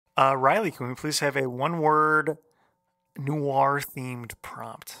Riley, can we please have a one-word noir-themed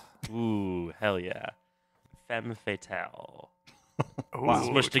prompt? Ooh, hell yeah. Femme fatale. Wow.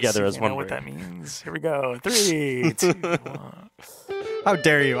 Smushed together as one know word. what that means. Here we go. 3, 2, 1. How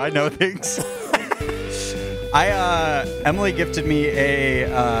dare you? I know things. Emily gifted me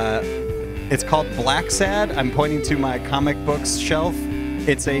it's called Black Sad. I'm pointing to my comic books shelf.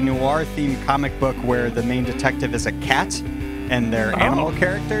 It's a noir-themed comic book where the main detective is a cat and they're animal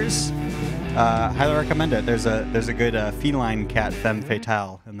characters. Highly recommend it. There's a good feline cat, femme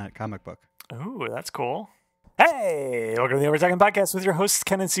fatale, in that comic book. Ooh, that's cool. Hey, welcome to the Overtalking Podcast with your hosts,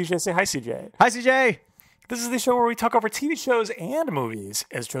 Ken and CJ. Say hi, CJ. Hi, CJ. This is the show where we talk over TV shows and movies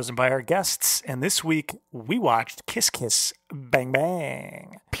as chosen by our guests. And this week, we watched Kiss Kiss Bang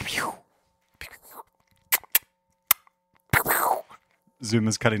Bang. Zoom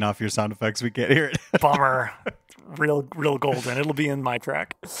is cutting off your sound effects. We can't hear it. Bummer. Real golden. It'll be in my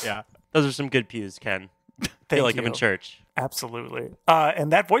track. Yeah. Those are some good pews, Ken. Thank feel like you. I'm in church. Absolutely.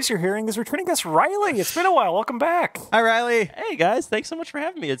 And that voice you're hearing is returning guest Riley. It's been a while. Welcome back. Hi, Riley. Hey guys, thanks so much for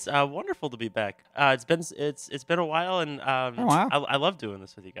having me. It's wonderful to be back. It's been a while, and wow. I love doing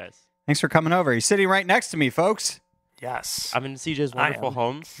this with you guys. Thanks for coming over. He's sitting right next to me, folks. Yes. I'm in CJ's wonderful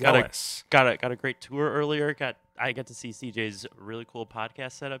home. Jealous. Got a great tour earlier. I got to see CJ's really cool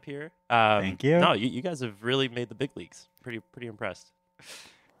podcast setup here. Thank you. No, you guys have really made the big leagues. Pretty impressed.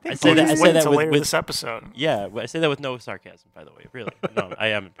 I say that with this episode. Yeah, I say that with no sarcasm, by the way. Really, no, I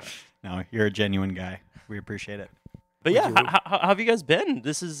am impressed. No, you're a genuine guy. We appreciate it. But yeah, how have you guys been?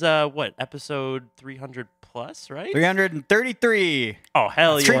 This is episode 300 plus, right? 333. Oh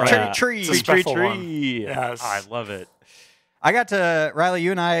hell yeah! Tree. Yes, I love it. I got to, Riley,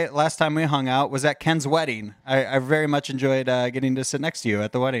 you and I, last time we hung out, was at Ken's wedding. I very much enjoyed getting to sit next to you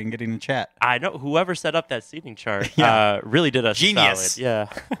at the wedding and getting to chat. I know whoever set up that seating chart Yeah. really did us Genius. solid. Yeah.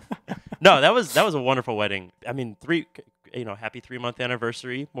 No, that was a wonderful wedding. I mean, happy 3-month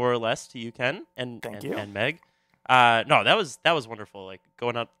anniversary, more or less, to you, Ken, and Meg. No, that was wonderful. Like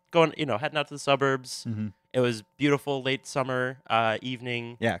heading out to the suburbs. Mm-hmm. It was beautiful late summer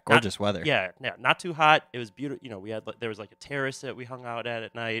evening. Yeah, gorgeous weather. Yeah, not too hot. It was beautiful. There was like a terrace that we hung out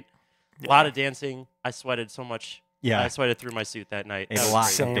at night. A lot of dancing. I sweated so much. Yeah. I sweated through my suit that night. A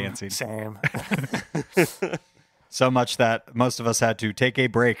lot of dancing. Same. So much that most of us had to take a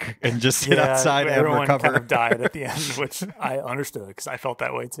break and just sit outside and everyone recover. kind of died at the end, which I understood because I felt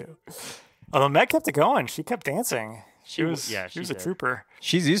that way too. Although Meg kept it going. She kept dancing. She was a trooper.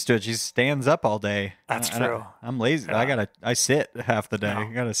 She's used to it. She stands up all day. That's true. I'm lazy. Yeah. I sit half the day. I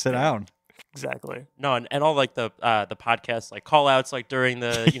gotta sit down. Exactly. No, and all like the podcast like call outs like during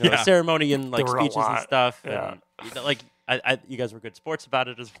the ceremony and like speeches and stuff. Yeah. And you guys were good sports about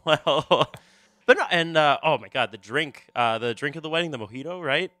it as well. But no, and oh my god, the drink of the wedding, the mojito,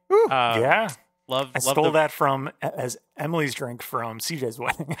 right? Yeah. I stole that as Emily's drink from CJ's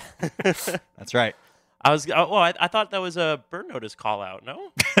wedding. That's right. I thought that was a burn notice call out.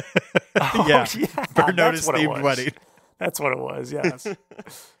 No. Yeah. Burn notice themed wedding. That's what it was. Yes.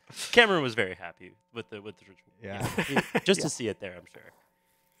 Cameron was very happy with the Yeah. just to see it there, I'm sure.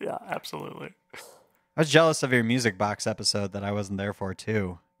 Yeah, absolutely. I was jealous of your music box episode that I wasn't there for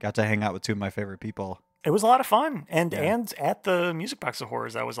too. Got to hang out with two of my favorite people. It was a lot of fun, and at the Music Box of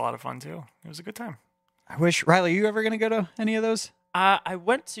Horrors, that was a lot of fun too. It was a good time. I wish, Riley, you ever going to go to any of those? I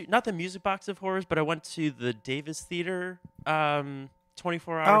went to not the Music Box of Horrors, but I went to the Davis Theater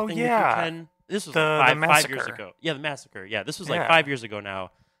 24-hour thing. Yeah. With Ken. This was the like 5 massacre. years ago. Yeah, the massacre. Yeah, this was like 5 years ago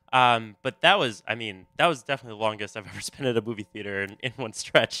now. But that was definitely the longest I've ever spent at a movie theater in one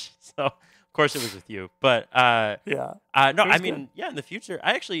stretch. So of course it was with you. But no, in the future,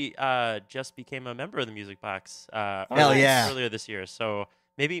 I actually just became a member of the Music Box earlier this year. So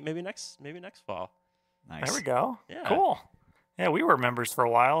maybe next fall. Nice. There we go. Yeah. Cool. Yeah, we were members for a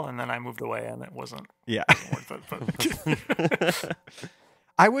while, and then I moved away, and it wasn't worth it. But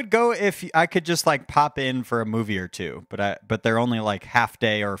I would go if I could just like pop in for a movie or two, but they're only like half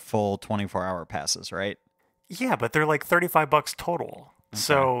day or full 24-hour passes, right? Yeah, but they're like $35 total. Okay.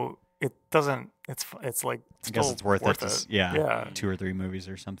 So it doesn't. It's like I guess it's worth it. Yeah, 2 or 3 movies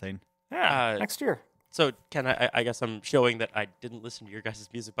or something. Yeah, next year. So, Ken, I guess I'm showing that I didn't listen to your guys'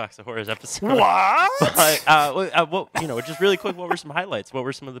 Music Box of Horrors episode. What? But, just really quick, what were some highlights? What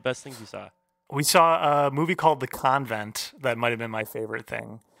were some of the best things you saw? We saw a movie called The Convent. That might have been my favorite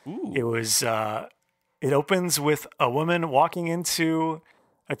thing. Ooh. It was. It opens with a woman walking into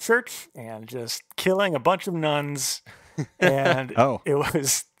a church and just killing a bunch of nuns, and it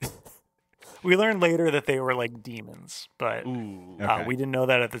was. We learned later that they were like demons, but Okay. we didn't know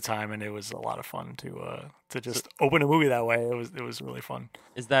that at the time, and it was a lot of fun to just open a movie that way. It was really fun.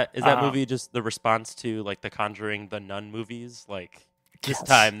 Is that movie just the response to like the Conjuring, the Nun movies? Like this Yes.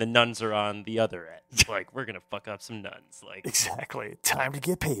 time the nuns are on the other end. Like we're gonna fuck up some nuns. Like Exactly. Time to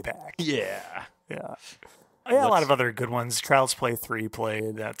get payback. yeah. Yeah. Yeah, a lot of other good ones. Child's Play 3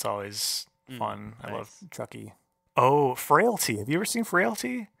 played. That's always fun. I love Chucky. Oh, Frailty. Have you ever seen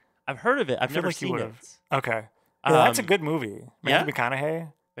Frailty? I've heard of it. I've never like you seen it. would've. Okay. Yeah, that's a good movie. yeah? Matthew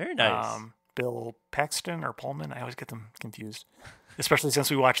McConaughey. Very nice. Bill Paxton or Pullman. I always get them confused. Especially since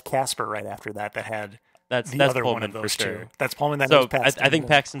we watched Casper right after that had that's other Pullman one of those for sure. two. That's Pullman. That So knows Paxton. I think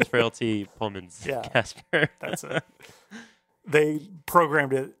Paxton's Frailty, Pullman's Casper. That's it. They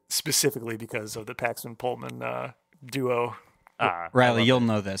programmed it specifically because of the Paxton Pullman duo. Riley, you'll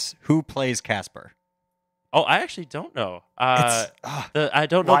know this. Who plays Casper? Oh, I actually don't know. I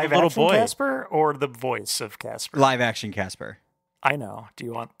don't know the Live little action boy. Casper or the voice of Casper? Live action Casper. I know. Do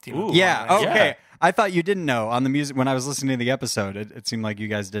you want? Ooh. Yeah. want to- Okay. Yeah. I thought you didn't know on the music when I was listening to the episode. It seemed like you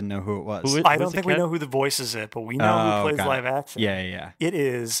guys didn't know who it was. Who I who's don't the think we kid? know who the voice is it, but we know who plays got it. live action. Yeah. It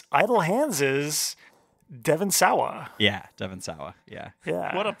is Idle Hands' Devon Sawa. Yeah. Devon Sawa. Yeah.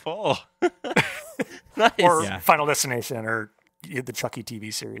 Yeah. What a pull! Nice. Or Yeah. Final Destination or the Chucky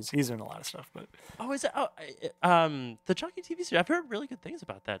TV series. He's in a lot of stuff, but Is it? The Chucky TV series. I've heard really good things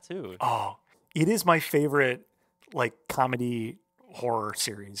about that too. it is my favorite like comedy horror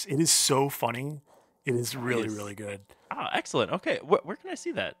series. It is so funny. It is really, Nice. really good. Oh, excellent. Okay, where can I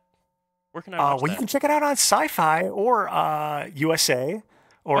see that? Where can I watch Well, that? you can check it out on Sci-Fi or USA,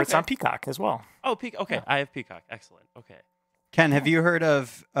 or it's Okay. on Peacock as well. Oh, Okay, Yeah. I have Peacock. Excellent. Okay. Ken, have you heard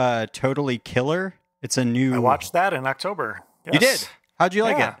of Totally Killer? It's a new. I watched that in October. You Yes. did. How'd you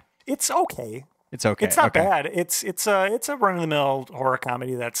like Yeah. it? It's okay. It's okay. It's not okay. bad. It's a run of the mill horror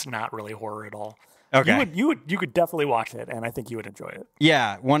comedy that's not really horror at all. Okay. You could definitely watch it, and I think you would enjoy it.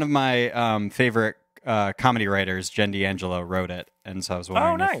 Yeah, one of my favorite comedy writers, Jen D'Angelo, wrote it, and so I was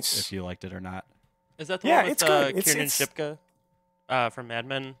wondering nice. if you liked it or not. Is that the Yeah, one with it's good. Kiernan It's- Shipka from Mad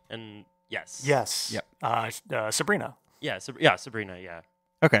Men? And yes. Yes. Yep. Sabrina. Yeah. Sabrina. Yeah.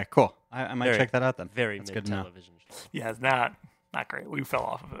 Okay, cool. I might Very- check that out then. Very That's mid good to know. television. Yeah, it's not great. We fell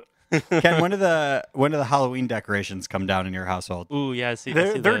off of it. Ken, when do the Halloween decorations come down in your household? Ooh, yeah. I see.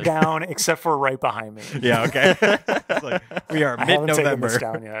 They're down except for right behind me. Yeah, okay. It's like, we are I haven't taken this mid-November.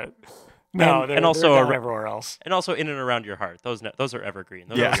 down yet. No, and also they're down everywhere else. And also in and around your heart. Those are evergreen.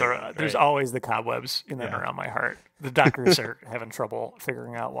 Those Yeah. are So, there's right. always the cobwebs in and around my heart. The doctors are having trouble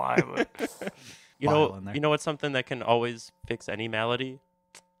figuring out why. But You Bile in there. know what's something that can always fix any malady?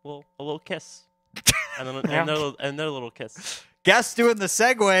 Well, a little kiss. And then Yeah. another little kiss. Guess doing the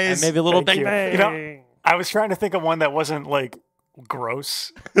segues. And maybe a little Thank bang you. bang. You know, I was trying to think of one that wasn't like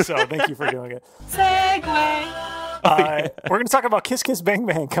gross. So thank you for doing it. We're going to talk about Kiss Kiss Bang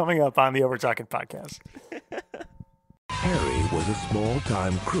Bang coming up on the Overtalking Podcast. Harry was a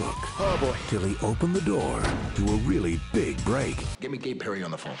small-time crook. Oh, boy. Till he opened the door to a really big break. Get me Gabe Perry on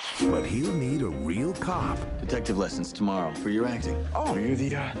the phone. But he'll need a real cop Detective lessons tomorrow for your acting. Oh, you're the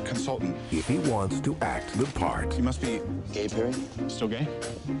consultant. if he wants to act the part. You must be Gabe Perry? still gay?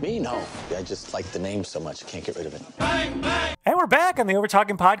 Me? No. I just like the name so much, I can't get rid of it. And we're back on the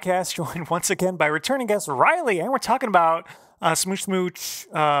Overtalking Podcast, joined once again by returning guest Riley. And we're talking about Smooch Smooch,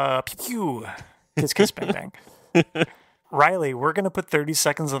 Pew Pew, Kiss Kiss Bang Bang. Riley, we're going to put 30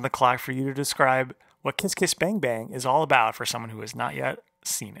 seconds on the clock for you to describe what Kiss Kiss Bang Bang is all about for someone who has not yet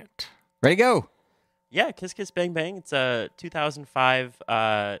seen it. Ready to go. Yeah, Kiss Kiss Bang Bang. It's a 2005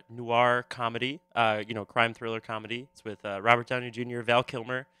 noir comedy, crime thriller comedy. It's with Robert Downey Jr., Val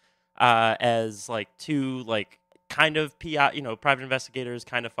Kilmer, as like two like kind of PI, private investigators,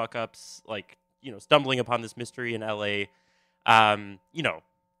 kind of fuck ups, stumbling upon this mystery in L.A. Very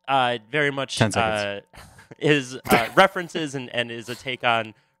much 10 seconds. is references and is a take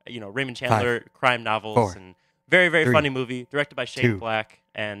on Raymond Chandler crime novels 4, and very very 3, funny movie directed by Shane 2, Black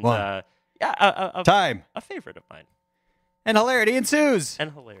and 1. a Time. favorite of mine. And hilarity ensues.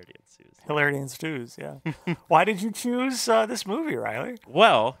 And hilarity ensues. Hilarity and Stews, yeah. Why did you choose this movie, Riley?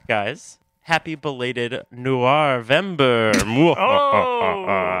 Well, guys, happy belated Noirvember.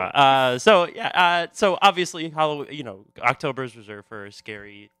 So obviously, Halloween. October is reserved for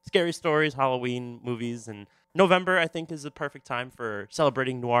scary stories, Halloween movies, and November I think is the perfect time for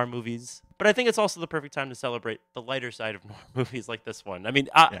celebrating noir movies. But I think it's also the perfect time to celebrate the lighter side of noir movies like this one. I mean,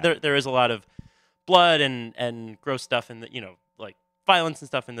 there is a lot of blood and gross stuff in the violence and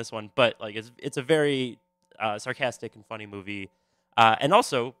stuff in this one, but like it's a very sarcastic and funny movie. And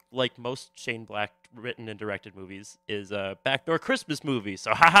also, like most Shane Black written and directed movies, is a backdoor Christmas movie.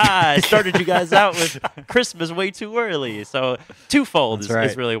 So, I started you guys out with Christmas way too early. So, twofold is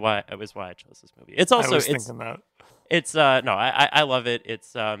really why I chose this movie. It's also thinking that. It's I love it.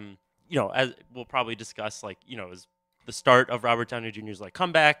 It's as we'll probably discuss, like is the start of Robert Downey Jr.'s like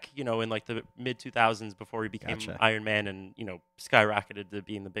comeback, in like the mid 2000s before he became Iron Man and skyrocketed to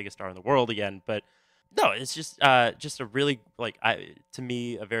being the biggest star in the world again. But no, it's just a really to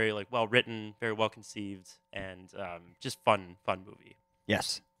me a very well written, very well conceived, and just fun movie.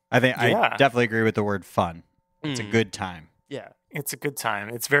 Yes, I definitely agree with the word fun. It's a good time. Yeah, it's a good time.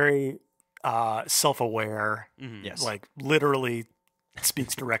 It's very self-aware. Mm-hmm. Yes, like literally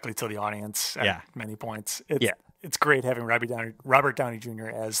speaks directly to the audience at many points. It's great having Robert Downey Jr.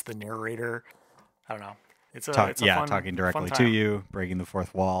 as the narrator. I don't know. It's a fun, talking directly to you, breaking the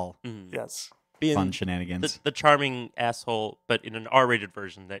fourth wall. Mm-hmm. Yes. Being fun shenanigans. The charming asshole, but in an R-rated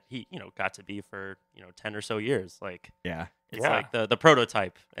version that he, got to be for 10 or so years. It's like the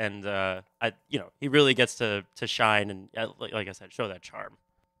prototype, and he really gets to shine and like I said, show that charm.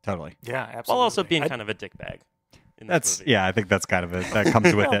 Totally. Yeah, absolutely. While also being kind of a dickbag. I think that's kind of it. That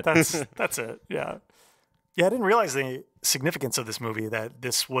comes with it. That's it. Yeah. Yeah, I didn't realize the significance of this movie, that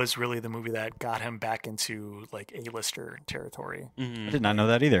this was really the movie that got him back into like A-lister territory. Mm-hmm. I did not know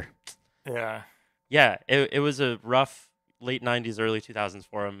that either. Yeah. Yeah, it was a rough late 90s, early 2000s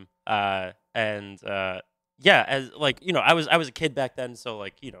for him. As I was a kid back then, so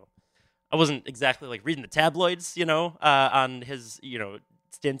I wasn't exactly reading the tabloids, on his,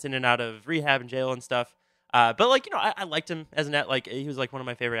 stints in and out of rehab and jail and stuff. But I liked him as an he was one of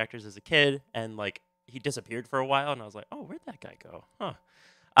my favorite actors as a kid, and he disappeared for a while, and I was like, oh, where'd that guy go? Huh.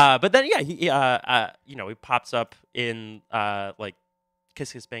 But then he pops up in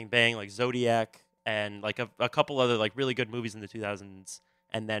Kiss Kiss Bang Bang, Zodiac, and a couple other really good movies in the 2000s,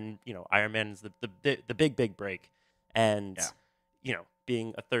 and then Iron Man is the big break, and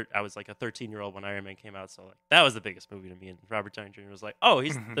being I was a 13-year-old when Iron Man came out, so that was the biggest movie to me, and Robert Downey Jr. was like, oh,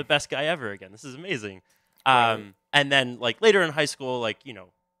 he's the best guy ever again. This is amazing. Right. And then later in high school,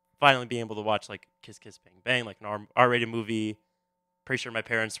 finally being able to watch Kiss Kiss Bang Bang, an R-rated movie. Pretty sure my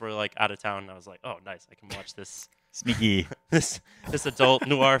parents were out of town, and I was like, oh, nice, I can watch this. Sneaky. this adult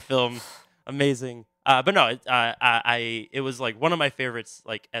noir film, amazing. But no, it was one of my favorites,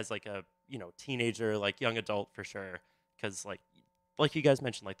 as a teenager, young adult for sure, because like you guys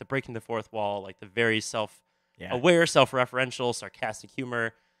mentioned, the breaking the fourth wall, the very self-aware, self-referential, sarcastic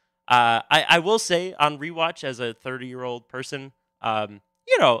humor. I will say on rewatch as a 30-year-old person,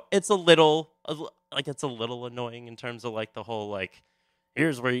 it's a little annoying in terms of the whole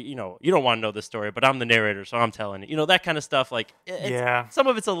here's where you don't want to know this story, but I'm the narrator, so I'm telling it. That kind of stuff. Some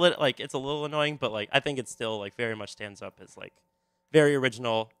of it's a little it's a little annoying, but I think it still very much stands up as very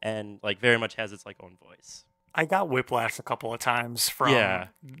original and very much has its own voice. I got whiplash a couple of times from well,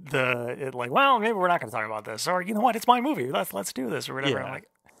 maybe we're not going to talk about this, or you know what, it's my movie. Let's do this or whatever. Yeah. I'm like,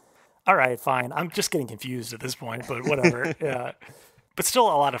 all right, fine. I'm just getting confused at this point, but whatever. Yeah, but still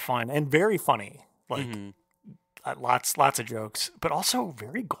a lot of fun and very funny. Lots of jokes, but also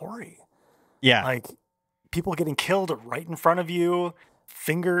very gory. Yeah, people getting killed right in front of you,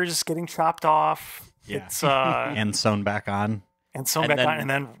 fingers getting chopped off. Yeah, it's and sewn back on, and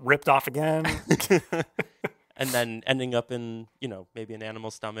then ripped off again, and then ending up in maybe an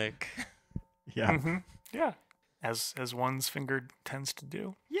animal stomach. Yeah, yeah, as one's finger tends to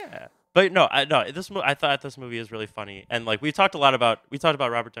do. Yeah. But I thought this movie is really funny, and we talked about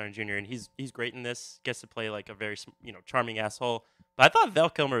Robert Downey Jr. and he's great in this. Gets to play a very charming asshole. But I thought Val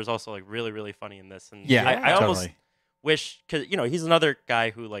Kilmer is also really really funny in this. And I almost wish, because he's another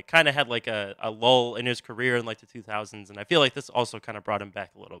guy who kind of had a lull in his career in the 2000s, and I feel this also kind of brought him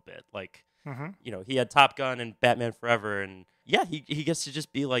back a little bit. He had Top Gun and Batman Forever, and he gets to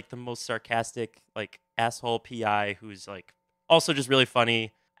just be the most sarcastic asshole PI who's also just really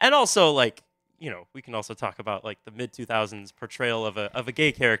funny. And also, we can also talk about the mid 2000s portrayal of a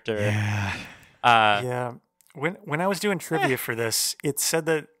gay character. Yeah. Yeah. When I was doing trivia for this, it said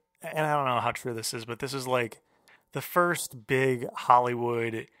that, and I don't know how true this is, but this is the first big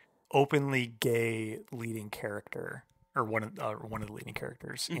Hollywood openly gay leading character, or one of the leading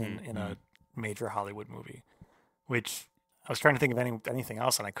characters in a major Hollywood movie. Which I was trying to think of anything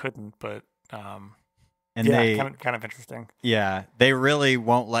else, and I couldn't, but. And they kind of interesting. Yeah, they really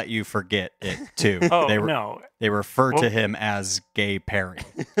won't let you forget it too. No, they refer to him as Gay Perry.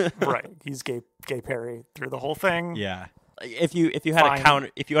 Right, he's Gay Perry through the whole thing. Yeah. If you had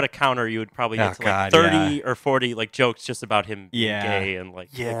a counter, you would probably get to 30 or 40 jokes just about him being gay and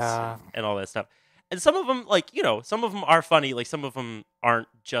and all that stuff. And some of them, like, some of them are funny. Like, some of them aren't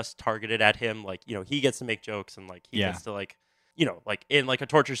just targeted at him. Like, he gets to make jokes and, like, he gets to, like, like, in, like, a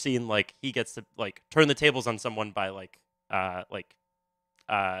torture scene, like, he gets to, like, turn the tables on someone by,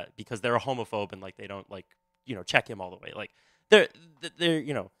 because they're a homophobe and, like, they don't, like, check him all the way. Like, there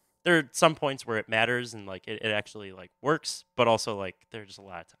are some points where it matters and, like, it actually, like, works. But also, like, there's just a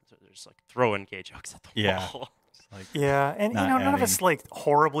lot of times where they're just, like, throwing gay jokes at the wall. Like, and none of it's like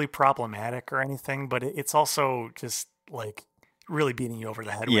horribly problematic or anything, but it's also just like really beating you over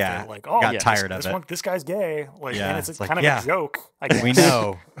the head with it. Like, got tired of it. This guy's gay. Like, and it's kind of a joke. I guess. We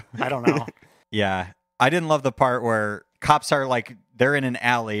know. I don't know. Yeah, I didn't love the part where cops are like, they're in an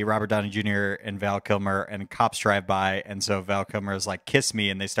alley, Robert Downey Jr. and Val Kilmer, and cops drive by, and so Val Kilmer is like, kiss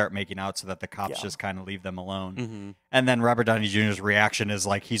me, and they start making out so that the cops just kind of leave them alone. Mm-hmm. And then Robert Downey Jr.'s reaction is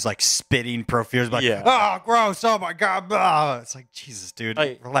like, he's like spitting profusely, like, oh, gross, oh my God. Blah. It's like, Jesus, dude,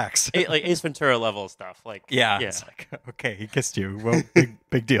 relax. Like Ace Ventura level stuff. Like, it's like, okay, he kissed you. Well,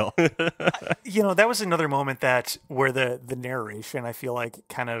 big deal. That was another moment where the narration, I feel like,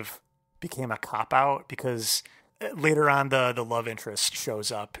 kind of became a cop-out, because later on, the love interest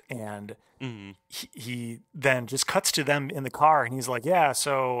shows up, and he then just cuts to them in the car, and he's like,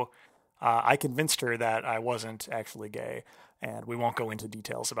 so I convinced her that I wasn't actually gay, and we won't go into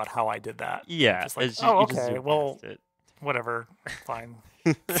details about how I did that. Yeah. Just like, okay, well, whatever, fine.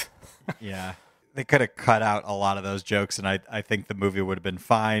 Yeah. They could have cut out a lot of those jokes, and I think the movie would have been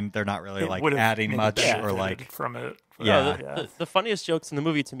fine. They're not really like adding much or like from it. The funniest jokes in the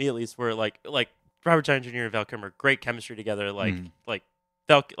movie, to me at least, were like Robert Downey Jr. and Val Kilmer, great chemistry together.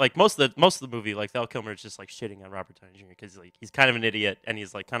 Most of the movie, like, Val Kilmer is just like shitting on Robert Downey Jr. because like he's kind of an idiot and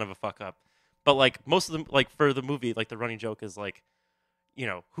he's like kind of a fuck up. But like most of them, like for the movie, like the running joke is like,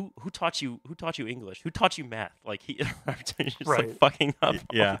 who taught you English? Who taught you math? Like Robert Downey Jr. is like fucking up all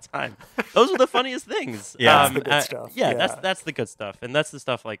the time. Those are the funniest things. That's the good stuff. That's the good stuff, and that's the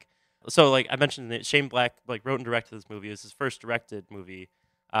stuff like. So like I mentioned that Shane Black like wrote and directed this movie. It was his first directed movie.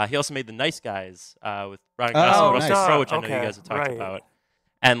 He also made The Nice Guys with Ryan Gosling and Russell Crowe, which I know you guys have talked about.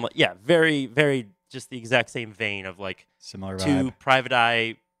 And very, very just the exact same vein of like similar two vibe. private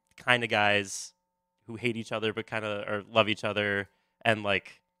eye kind of guys who hate each other but kind of or love each other, and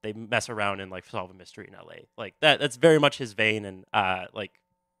like they mess around and like solve a mystery in LA. Like that's very much his vein, and like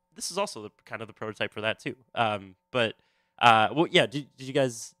this is also kind of the prototype for that too. Did you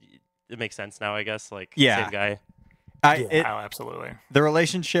guys? It makes sense now, I guess. Like same guy. Absolutely. The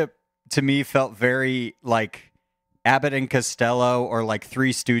relationship to me felt very like Abbott and Costello, or like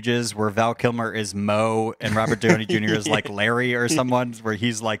Three Stooges, where Val Kilmer is Moe and Robert Downey Jr. is like Larry or someone, where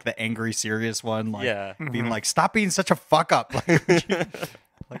he's like the angry, serious one, like being like, "Stop being such a fuck up!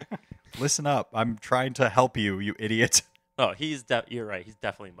 Like, listen up! I'm trying to help you, you idiot." Oh, you're right. He's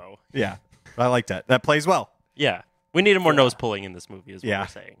definitely Moe. Yeah, I like that. That plays well. Yeah, we needed more nose pulling in this movie, is what we're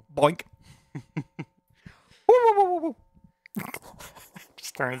saying. Boink.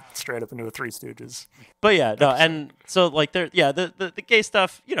 Just turn it straight up into a Three Stooges. But and so like the gay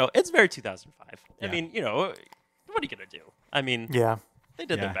stuff, it's very 2005. I mean, what are you gonna do? I mean, they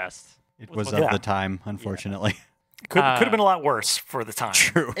did their best. It was of the time, unfortunately. Could have been a lot worse for the time.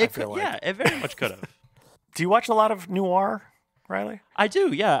 True. It very much could have. Do you watch a lot of noir, Riley? I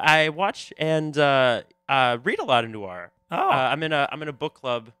do. Yeah, I watch and read a lot of noir. Oh, I'm in a book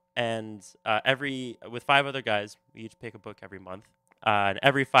club. And with 5 other guys, we each pick a book every month. And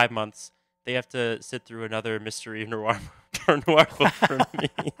every 5 months, they have to sit through another mystery noir book for me.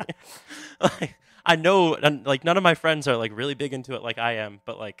 Like, I know, like, none of my friends are like really big into it like I am,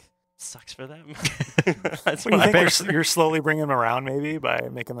 but like, sucks for them. That's what you think you're slowly bringing them around, maybe by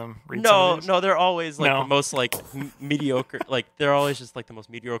making them read. No, they're always like the most like mediocre. Like they're always just like the most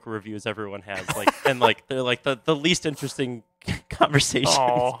mediocre reviews everyone has. Like and like they're like the least interesting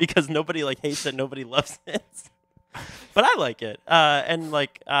conversations because nobody like hates it, nobody loves it. But I like it, and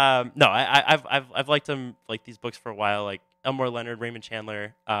like I've liked them like these books for a while. Like Elmore Leonard, Raymond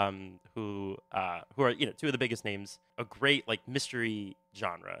Chandler, who are two of the biggest names. A great like mystery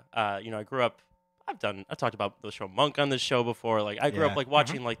genre. I grew up. I've talked about the show Monk on this show before. Like I grew up like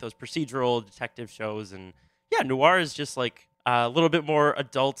watching like those procedural detective shows, and noir is just like a little bit more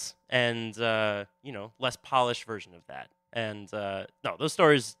adult and less polished version of that. And those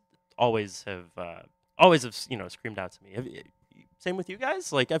stories always have screamed out to me. Same with you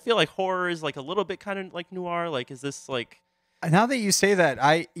guys. Like I feel like horror is like a little bit kind of like noir. Like is this like? Now that you say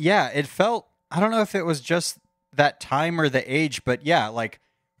that, it felt. I don't know if it was just that time or the age, but like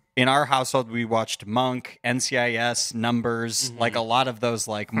in our household we watched Monk, NCIS, Numbers, like a lot of those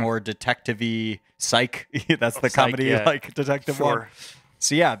like more detective-y psych. That's the comedy like detective one.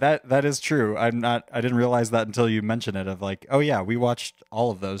 So yeah, that is true. I didn't realize that until you mentioned it. Of like, oh yeah, we watched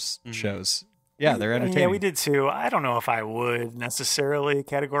all of those shows. Yeah, they're entertaining. Yeah, we did too. I don't know if I would necessarily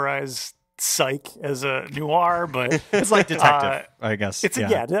categorize Psych as a noir, but it's like detective, I guess. It's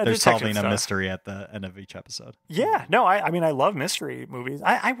they're solving a mystery at the end of each episode. Yeah, no, I mean I love mystery movies.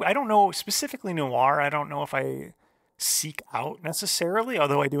 I don't know specifically noir. I don't know if I seek out necessarily,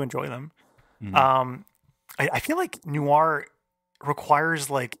 although I do enjoy them. I feel like noir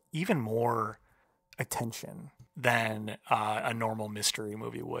requires like even more attention than a normal mystery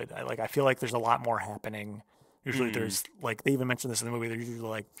movie would. I feel like there's a lot more happening. Usually there's like, they even mentioned this in the movie, there's usually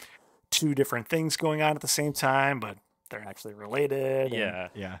like two different things going on at the same time, but they're actually related.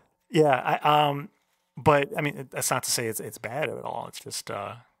 Yeah. But I mean, that's not to say it's bad at all. It's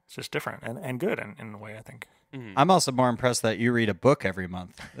just different and good in a way, I think. I'm also more impressed that you read a book every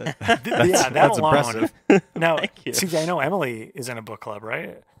month. That's alone, impressive. Now, CJ, I know Emily is in a book club,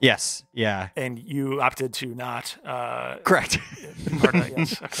 right? Yes. Yeah. And you opted to not. Correct.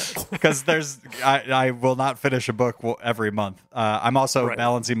 Yes. Because I will not finish a book every month. I'm also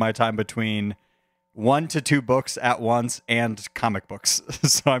balancing my time between 1 to 2 books at once and comic books.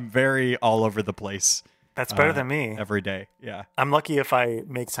 So I'm very all over the place. That's better than me. Every day. Yeah. I'm lucky if I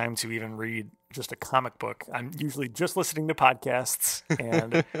make time to even read just a comic book. I'm usually just listening to podcasts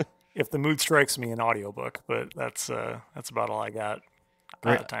and if the mood strikes me, an audiobook, but that's about all I got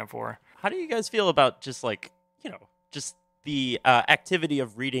time for. How do you guys feel about just like, just the activity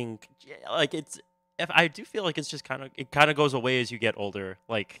of reading? Like I do feel like it's just it kind of goes away as you get older,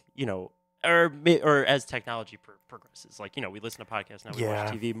 like, or as technology progresses. Like, we listen to podcasts now, we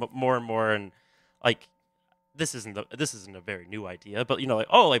watch TV more and more, and like, this isn't a very new idea, but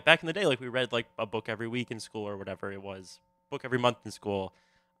like back in the day, like we read like a book every week in school or whatever it was, book every month in school,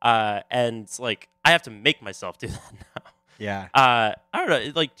 and like I have to make myself do that now. Yeah. I don't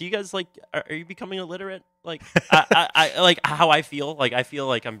know. Like, do you guys like? Are you becoming illiterate? Like, I like how I feel. Like, I feel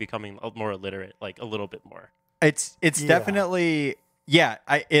like I'm becoming more illiterate, like a little bit more. It's definitely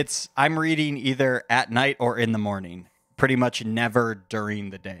I'm reading either at night or in the morning. Pretty much never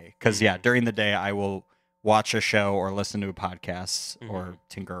during the day, because during the day I will watch a show or listen to a podcast or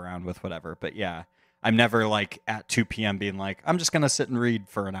tinker around with whatever. But yeah, I'm never like at 2 p.m. being like, I'm just going to sit and read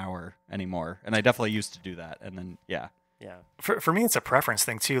for an hour anymore. And I definitely used to do that. And then, yeah. For me, it's a preference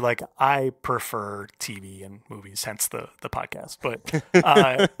thing too. Like I prefer TV and movies, hence the podcast. But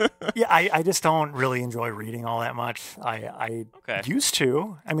I just don't really enjoy reading all that much. I used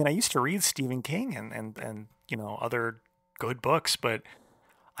to. I mean, I used to read Stephen King and other good books, but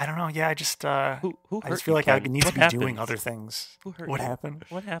I don't know. Yeah, I just I just feel like I need to be doing other things. What happened?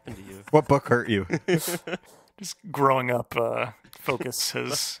 What happened to you? What book hurt you? Just growing up, focus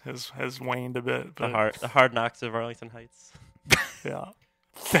has waned a bit. But the hard knocks of Arlington Heights. Yeah,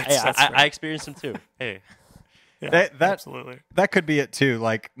 I experienced them too. Hey, yeah, absolutely. That could be it too.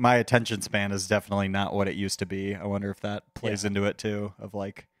 Like my attention span is definitely not what it used to be. I wonder if that plays into it too. Of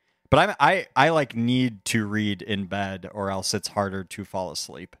like. But I like need to read in bed, or else it's harder to fall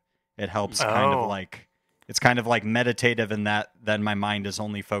asleep. It helps it's kind of like meditative in that then my mind is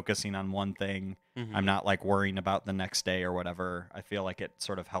only focusing on one thing. Mm-hmm. I'm not like worrying about the next day or whatever. I feel like it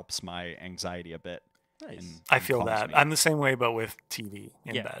sort of helps my anxiety a bit. Nice. I feel that. I'm the same way, but with TV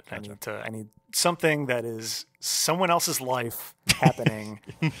in bed. Gotcha. I need something that is someone else's life happening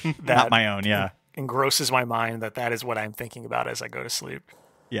that not my own. Yeah, engrosses my mind. That is what I'm thinking about as I go to sleep.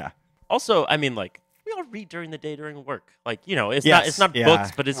 Yeah. Also, I mean, like we all read during the day during work. Like it's not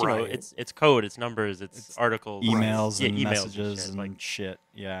books, but it's it's code, it's numbers, it's articles, emails, and emails messages and and shit.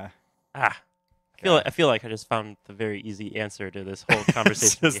 Yeah. I feel like I just found the very easy answer to this whole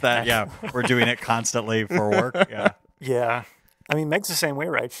conversation. Just that, we're doing it constantly for work. Yeah. Yeah. I mean, Meg's the same way,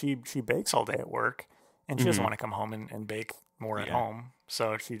 right? She bakes all day at work, and she doesn't want to come home and bake more at home.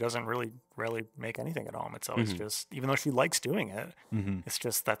 So she doesn't rarely make anything at home. It's always just, even though she likes doing it, it's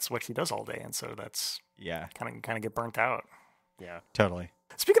just that's what she does all day, and so that's kind of get burnt out. Yeah, totally.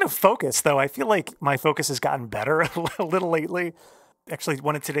 Speaking of focus, though, I feel like my focus has gotten better a little lately. Actually,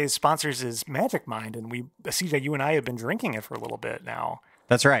 one of today's sponsors is Magic Mind, and CJ, you and I have been drinking it for a little bit now.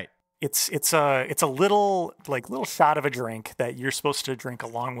 That's right. It's a little shot of a drink that you're supposed to drink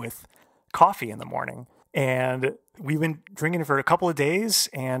along with coffee in the morning. And we've been drinking it for a couple of days,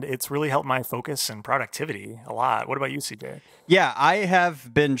 and it's really helped my focus and productivity a lot. What about you, CJ? Yeah, I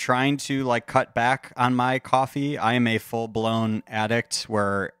have been trying to cut back on my coffee. I am a full-blown addict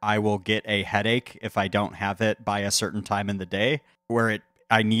where I will get a headache if I don't have it by a certain time in the day, where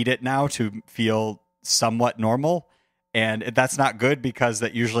I need it now to feel somewhat normal. And that's not good because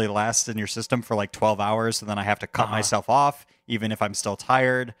that usually lasts in your system for like 12 hours. And then I have to cut myself off, even if I'm still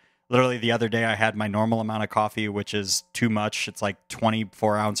tired. Literally the other day I had my normal amount of coffee, which is too much. It's like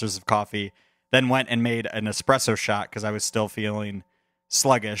 24 ounces of coffee. Then went and made an espresso shot because I was still feeling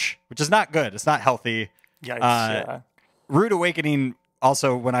sluggish, which is not good. It's not healthy. Yikes, Rude awakening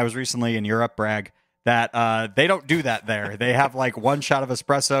also when I was recently in Europe, brag, that they don't do that there. They have like one shot of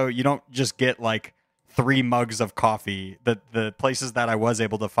espresso. You don't just get like 3 mugs of coffee. The places that I was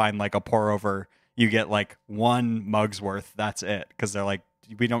able to find like a pour over, you get like 1 mug's worth. That's it. Because they're like,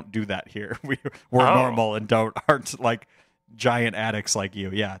 we don't do that here. We're normal and aren't like giant addicts like you.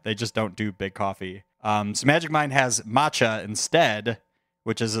 Yeah, they just don't do big coffee. So Magic Mind has matcha instead,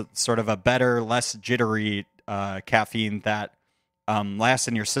 which is sort of a better, less jittery caffeine that lasts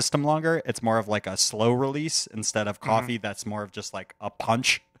in your system longer. It's more of like a slow release instead of coffee. That's more of just like a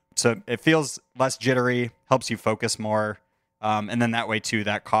punch. So it feels less jittery, helps you focus more. And then that way too,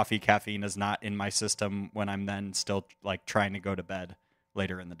 that coffee caffeine is not in my system when I'm then still like trying to go to bed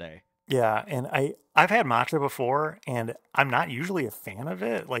later in the day. Yeah, and I've had matcha before, and I'm not usually a fan of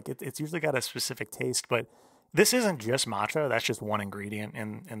it. Like it's usually got a specific taste, but this isn't just matcha. That's just one ingredient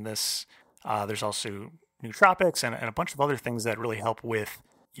in this. There's also nootropics and a bunch of other things that really help with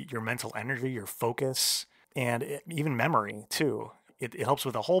your mental energy, your focus, and even memory too. It helps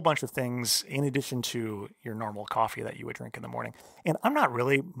with a whole bunch of things in addition to your normal coffee that you would drink in the morning. And I'm not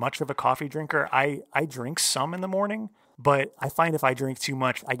really much of a coffee drinker. I drink some in the morning, but I find if I drink too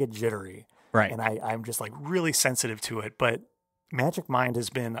much, I get jittery. Right. And I'm just like really sensitive to it. But Magic Mind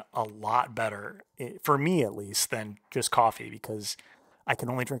has been a lot better, for me at least, than just coffee because I can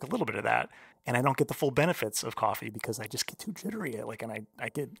only drink a little bit of that. And I don't get the full benefits of coffee because I just get too jittery. And I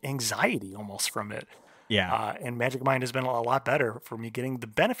get anxiety almost from it. Yeah. And Magic Mind has been a lot better for me getting the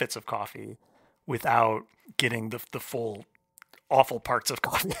benefits of coffee without getting the full awful parts of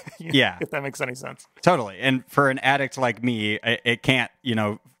coffee. Yeah. If that makes any sense. Totally. And for an addict like me, it can't,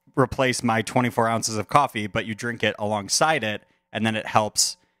 replace my 24 ounces of coffee, but you drink it alongside it and then it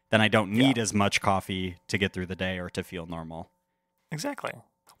helps. Then I don't need as much coffee to get through the day or to feel normal. Exactly.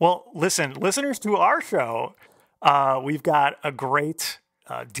 Well, listeners to our show, we've got a great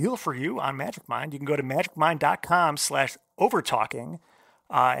deal for you on Magic Mind. You can go to magicmind.com/overtalking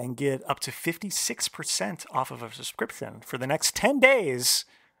and get up to 56% off of a subscription for the next 10 days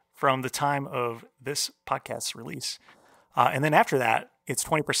from the time of this podcast's release. And then after that, it's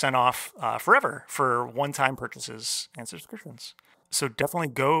 20% off forever for one-time purchases and subscriptions. So definitely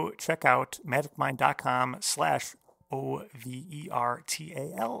go check out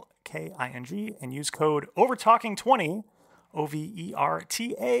magicmind.com/overtalking and use code overtalking20,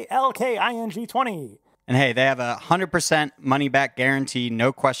 overtalking20. And hey, they have a 100% money back guarantee,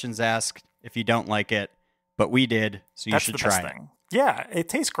 no questions asked if you don't like it, but we did, so you should try it. Yeah, it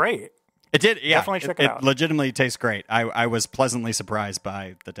tastes great. It did, yeah. Definitely check it out. It legitimately tastes great. I was pleasantly surprised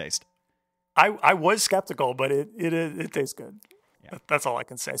by the taste. I was skeptical, but it tastes good. Yeah. That's all I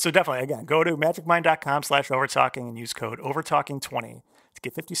can say. So definitely, again, go to magicmind.com/overtalking and use code overtalking20 to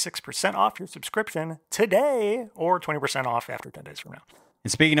get 56% off your subscription today or 20% off after 10 days from now.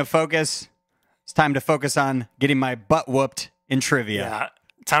 And speaking of focus, it's time to focus on getting my butt whooped in trivia. Yeah,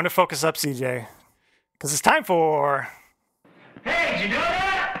 time to focus up, CJ, because it's time for... Hey, did you know that?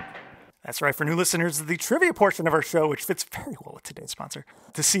 That's right. For new listeners, the trivia portion of our show, which fits very well with today's sponsor,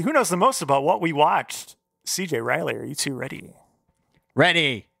 to see who knows the most about what we watched. CJ, Riley, are you two ready?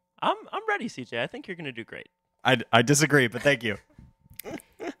 Ready. I'm ready, CJ. I think you're going to do great. I disagree, but thank you.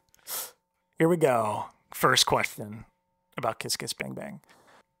 Here we go. First question about Kiss Kiss Bang Bang.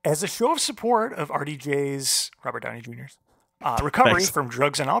 As a show of support of RDJ's, Robert Downey Jr.'s, recovery from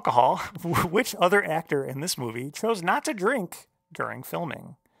drugs and alcohol, which other actor in this movie chose not to drink during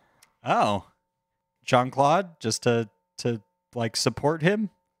filming? Oh. Jean-Claude, just to like support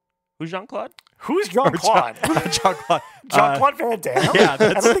him? Who's Jean-Claude? Who's Jean-Claude? Jean-Claude. Jean-Claude Van Damme? Yeah, I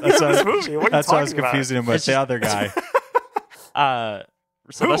don't think he's in this movie. What are you that's why I was talking about? confusing him with the other guy.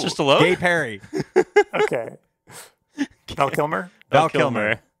 Sylvester Stallone? Gay Perry. Okay. Val Kilmer? Val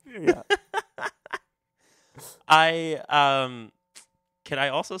Kilmer. Yeah. Can I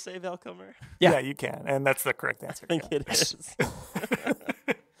also say Val Kilmer? Yeah, you can. And that's the correct answer. I think it is.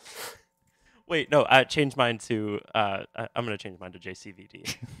 Wait, no, I changed mine to, I'm going to change mine to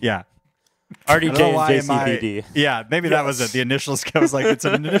JCVD. Yeah. RDJ and JCVD. Yeah, maybe that was it. The initials, I was like, it's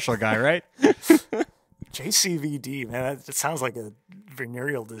an initial guy, right? JCVD, man, it sounds like a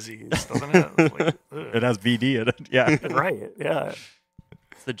venereal disease, doesn't it? Like, it has VD in it, yeah. Right, yeah.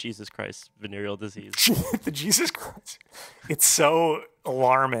 It's the Jesus Christ venereal disease. The Jesus Christ. It's so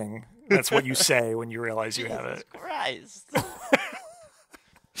alarming That's what you say when you realize you have it. Christ.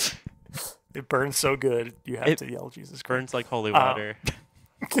 It burns so good, you have to yell Jesus Christ. Burns like holy water.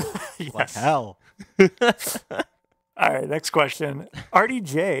 Yes. Like hell. All right, next question.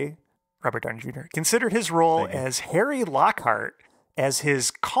 RDJ, Robert Downey Jr., considered his role as Harry Lockhart as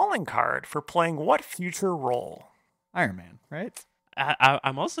his calling card for playing what future role? Iron Man, right?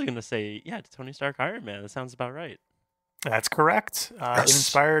 I'm also going to say, Tony Stark Iron Man. That sounds about right. That's correct. It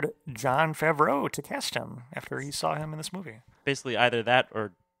inspired Jon Favreau to cast him after he saw him in this movie. Basically, either that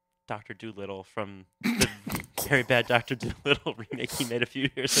or Dr. Dolittle from the very bad Dr. Dolittle remake he made a few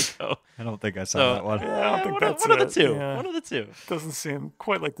years ago. I don't think I saw that one. Yeah, I don't think that's one of the two. Yeah. One of the two. Doesn't seem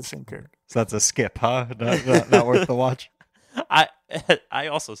quite like the same character. So that's a skip, huh? Not worth the watch. I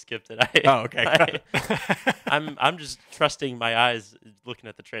also skipped it. Okay. I'm just trusting my eyes looking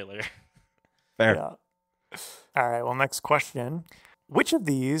at the trailer. Fair. Yeah. All right. Well, next question. Which of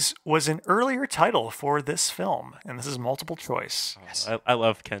these was an earlier title for this film? And this is multiple choice. Yes. I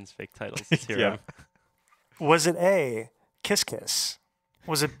love Ken's fake titles. Let's hear them. Was it A, Kiss Kiss?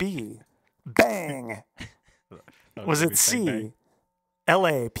 Was it B, Bang? Was it C, bang.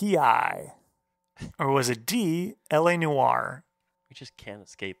 LAPI? Or was it D, LA Noir? We just can't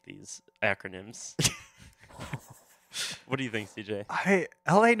escape these acronyms. What do you think, CJ?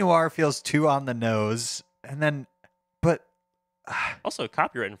 LA Noir feels too on the nose, but also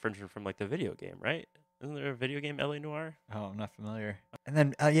copyright infringement from like the video game, right? Isn't there a video game LA Noir? Oh, I'm not familiar. And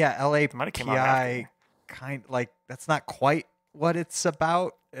then LAPI kind like that's not quite what it's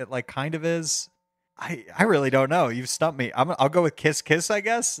about. It like kind of is. I really don't know. You've stumped me. I'll go with Kiss Kiss, I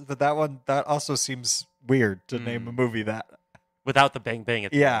guess. But that also seems weird to name a movie that without the bang bang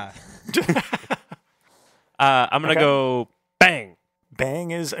at the end. I'm gonna go Bang.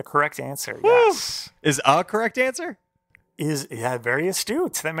 Bang is a correct answer. Yes, is a correct answer. Very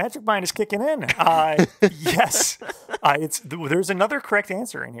astute. That magic mind is kicking in. Yes, there's another correct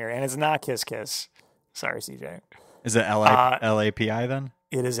answer in here, and it's not Kiss Kiss. Sorry, CJ. Is it LAPI then?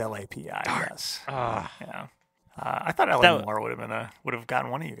 It is LAPI. Yes. Yeah. I thought LA Noir would have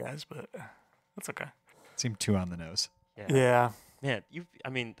gotten one of you guys, but that's okay. Seemed too on the nose. Yeah. Man,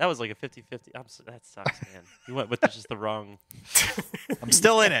 that was like a 50-50. That sucks, man. You went with just the wrong. I'm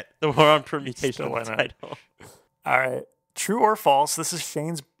still in it. The wrong permutation of the title. All right. True or false? This is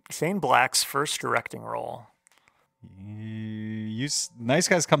Shane Black's first directing role. Nice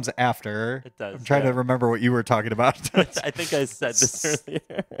Guys comes after. It does. I'm trying to remember what you were talking about. I think I said this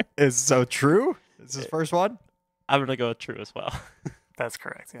earlier. Is so true? Is his first one? I'm gonna go with true as well. That's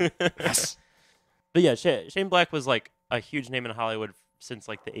correct. Yeah. Yes. But yeah, Shane Black was like a huge name in Hollywood since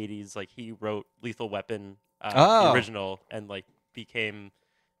like the 80s. Like he wrote Lethal Weapon, the original, and like became.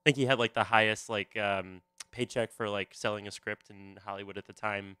 I think he had like the highest like paycheck for like selling a script in Hollywood at the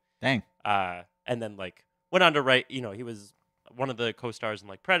time. Dang. And then like went on to write. He was one of the co-stars in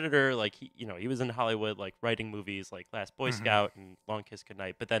like Predator. Like he was in Hollywood like writing movies like Last Boy Scout and Long Kiss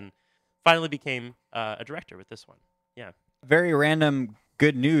Goodnight. But then finally became a director with this one. Yeah. Very random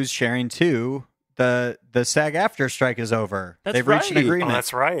good news sharing too. The SAG-AFTRA strike is over. They've reached an agreement. Oh,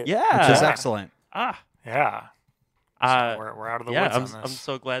 that's right. Yeah. Which is excellent. Yeah. So we're out of the woods on this. I'm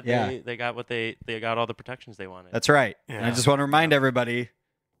so glad they got what they got all the protections they wanted. That's right. Yeah. And I just want to remind everybody,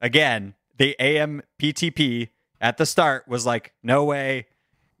 again, the AMPTP at the start was like, no way,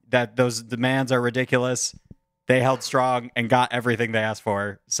 that those demands are ridiculous. They held strong and got everything they asked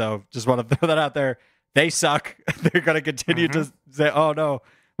for. So just want to throw that out there. They suck. They're going to continue to say, oh, no,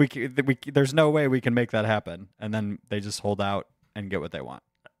 there's no way we can make that happen. And then they just hold out and get what they want.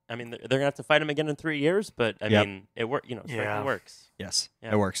 I mean, they're going to have to fight him again in 3 years, but I mean, it works. It works. Yes,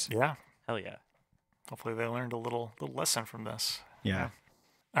 Yeah. it works. Yeah. Hell yeah. Hopefully they learned a little lesson from this. Yeah.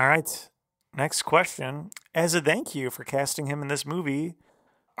 All right. Next question. As a thank you for casting him in this movie,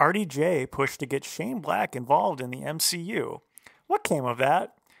 RDJ pushed to get Shane Black involved in the MCU. What came of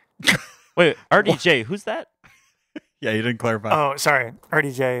that? Wait, RDJ, who's that? Yeah, you didn't clarify. Oh, sorry.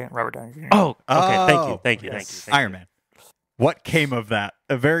 RDJ, Robert Downey Jr. Oh, okay. Thank you. Iron Man. What came of that?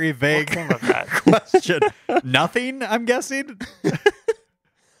 A very vague What came of that? question. Nothing, I'm guessing. Okay.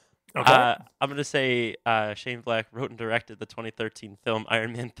 I'm going to say Shane Black wrote and directed the 2013 film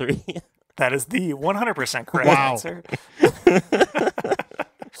Iron Man 3. That is the 100% correct answer.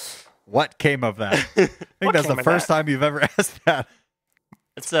 What came of that? I think that's the first time you've ever asked that.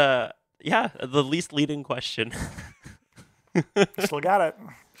 It's the least leading question. Still got it.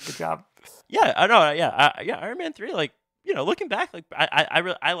 Good job. Yeah, I know. Yeah, Iron Man 3. Like, looking back, like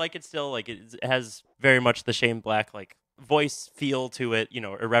I like it still. Like it has very much the Shane Black like voice feel to it,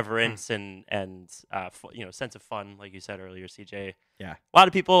 irreverence and sense of fun, like you said earlier, CJ. Yeah. A lot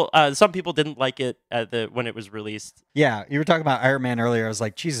of people, some people didn't like it when it was released. Yeah, you were talking about Iron Man earlier. I was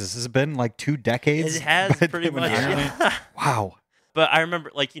like, Jesus, has it been like 2 decades? It has pretty much. Yeah. Wow. But I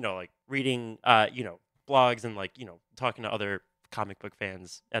remember, reading, blogs and talking to other comic book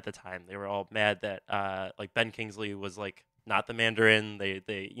fans at the time. They were all mad that Ben Kingsley was not the Mandarin. They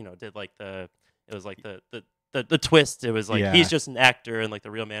did the twist. It was he's just an actor and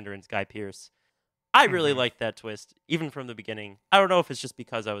the real Mandarin's Guy Pearce. I really liked that twist, even from the beginning. I don't know if it's just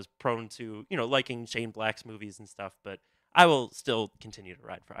because I was prone to, liking Shane Black's movies and stuff, but I will still continue to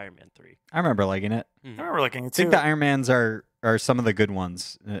ride for Iron Man 3. I remember liking it. I remember liking it too. I think the Iron Mans are some of the good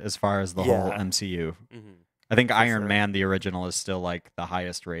ones as far as the whole MCU. Mm-hmm. I think Iron Man, the original, is still the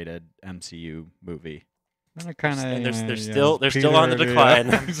highest rated MCU movie. And it kind of they're still on the decline.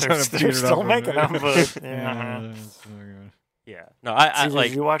 They're still making them, but yeah. No, I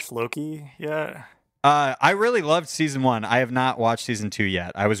like. Did you watch Loki yet? I really loved season 1. I have not watched season 2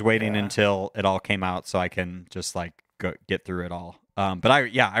 yet. I was waiting until it all came out so I can just get through it all. But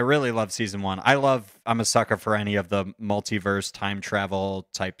I really love season 1. I'm a sucker for any of the multiverse time travel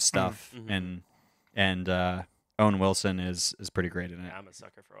type stuff, and Owen Wilson is pretty great in it. Yeah, I'm a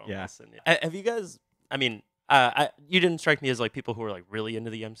sucker for Owen Wilson. Yeah. Have you guys? I mean, you didn't strike me as people who were really into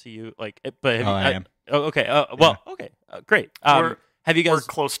the MCU. I am. Oh, okay. Okay. Great. Have you guys? We're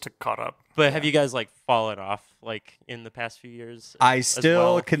close to caught up. But have you guys fallen off in the past few years? I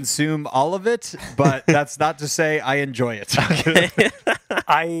still consume all of it, but that's not to say I enjoy it. Okay.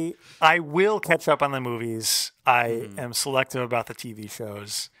 I will catch up on the movies. I am selective about the TV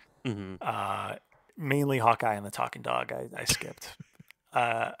shows. Mm-hmm. Mainly Hawkeye and the Talking Dog. I skipped.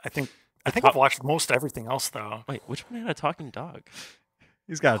 I think I've watched most everything else though. Wait, which one had a talking dog?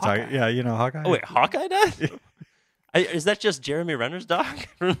 He's got a talking. Yeah, Hawkeye. Oh wait, Hawkeye does? Is that just Jeremy Renner's dog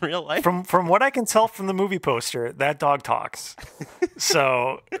from real life? From what I can tell from the movie poster, that dog talks.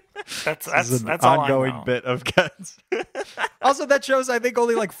 So that's an all ongoing I know. bit of Ken's. Also, that shows I think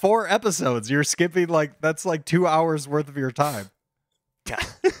only 4 episodes. You're skipping that's 2 hours worth of your time. Yeah,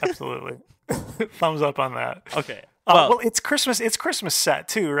 absolutely. Thumbs up on that. Okay. Well, it's Christmas. It's Christmas set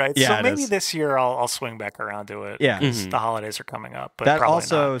too, right? Yeah, so maybe this year I'll swing back around to it. Yeah, the holidays are coming up. But that probably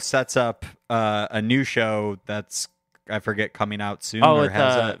also not. sets up a new show that's I forget coming out soon. Oh, or with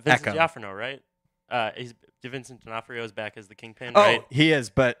has Vincent Echo. D'Onofrio, right? Vincent D'Onofrio is back as the Kingpin, Oh, right? he is,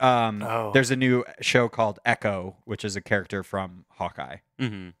 but there's a new show called Echo, which is a character from Hawkeye,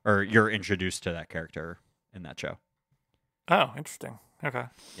 or you're introduced to that character in that show. Oh, interesting. Okay.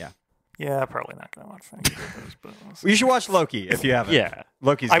 Yeah, probably not going to watch any of those. But you should watch Loki if you haven't. Yeah,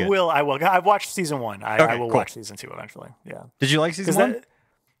 Loki's good. I will. I've watched season 1. I will watch season 2 eventually. Yeah. Did you like season 1?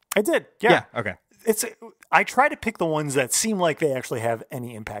 I did. Yeah. Okay. I try to pick the ones that seem like they actually have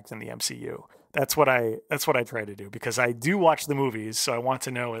any impact in the MCU. That's what I try to do because I do watch the movies, so I want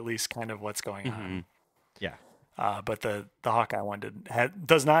to know at least kind of what's going on. Yeah. But the Hawkeye one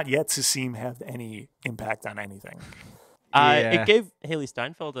does not yet seem have any impact on anything. It gave Haley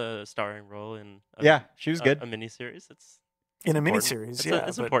Steinfeld a starring role in. She was good. A miniseries. It's in a miniseries.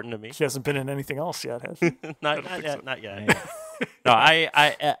 It's important to me. She hasn't been in anything else yet, has she? Not yet. Not yet. No,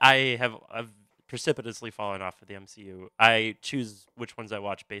 I have precipitously fallen off of the MCU. I choose which ones I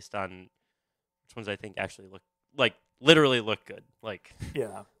watch based on which ones I think actually literally look good. Like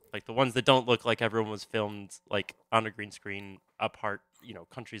the ones that don't look like everyone was filmed on a green screen apart,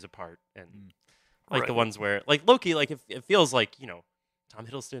 countries apart, and the ones where Loki, it feels like Tom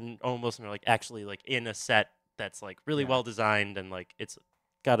Hiddleston, Owen Wilson are actually in a set that's really well designed and it's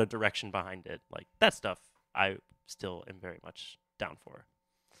got a direction behind it. That stuff I still am very much down for.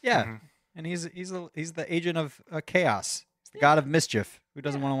 Yeah. And he's the agent of chaos. He's the god of mischief. Who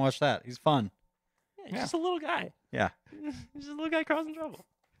doesn't want to watch that? He's fun. Yeah, he's just a little guy. Yeah. He's just a little guy causing trouble.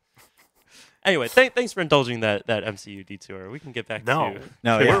 Anyway, thanks for indulging that MCU detour. We can get back to...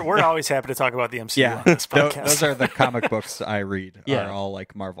 No, we're always happy to talk about the MCU on this podcast. Those are the comic books I read. Are all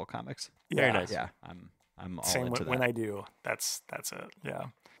Marvel comics. Very nice. Yeah, I'm all Same into that. when I do. That's it. Yeah.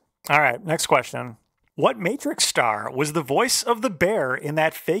 All right, next question. What Matrix star was the voice of the bear in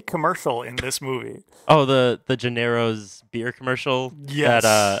that fake commercial in this movie? Oh, the Gennaro's beer commercial yes.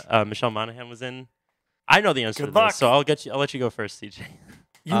 that Michelle Monaghan was in. I know the answer to this, so I'll let you go first, CJ.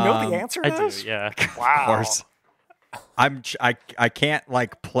 You know the answer to this? I do, yeah. Wow. Of course. I can't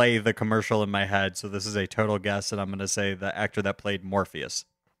play the commercial in my head, so this is a total guess, and I'm going to say the actor that played Morpheus.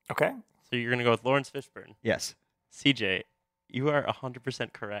 Okay. So you're going to go with Lawrence Fishburne. Yes. CJ, you are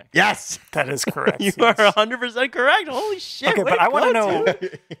 100% correct. Yes, that is correct. You are 100% correct. Holy shit! Okay, but I want to know.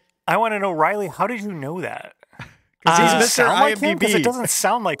 I want to know, Riley. How did you know that? Because he's Mr. IMDb. Because IMDb. it doesn't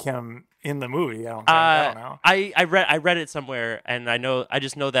sound like him in the movie. I don't think. I don't know. I read it somewhere, and I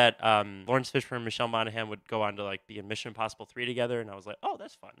just know that Lawrence Fishburne and Michelle Monaghan would go on to like be in Mission Impossible 3 together, and I was like, oh,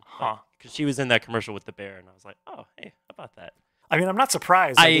 that's fun. Because she was in that commercial with the bear, and I was like, oh, hey, how about that? I mean, I'm not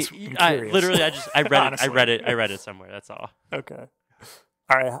surprised. I literally I read it somewhere. That's all. Okay.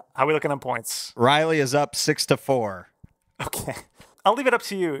 All right. How are we looking on points? Riley is up 6-4. Okay. I'll leave it up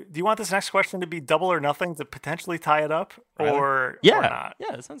to you. Do you want this next question to be double or nothing to potentially tie it up, or not?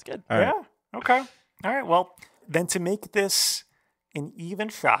 Yeah, that sounds good. All right. Yeah. Okay. All right. Well, then to make this an even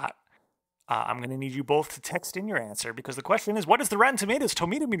shot, I'm going to need you both to text in your answer, because the question is, what is the Rotten Tomatoes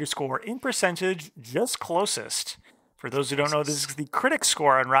Tomato Meter score in percentage just closest? For those who don't know, this is the critic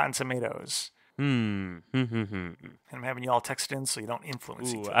score on Rotten Tomatoes. And I'm having you all text in so you don't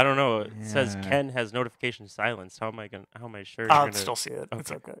influence each other. I don't know. It says Ken has notification silenced. How am I sure? I'll still see it. Okay.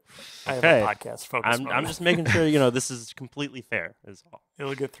 It's okay. I have a podcast focus. I'm just making sure this is completely fair. Is all.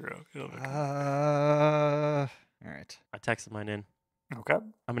 It'll get through. All right. I texted mine in. Okay.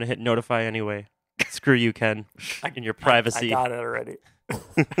 I'm gonna hit notify anyway. Screw you, Ken. In your privacy. I got it already.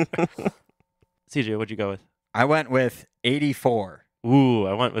 CJ, what'd you go with? I went with 84. Ooh,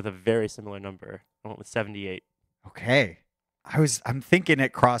 I went with a very similar number. I went with 78. Okay. I'm thinking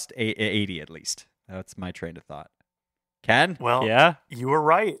it crossed 80 at least. That's my train of thought. Ken? Well, yeah, you were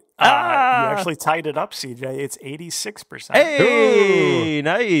right. You actually tied it up, CJ. It's 86%. Hey, Ooh.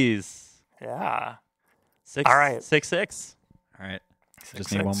 Nice. Yeah. All right. 6-6. All right.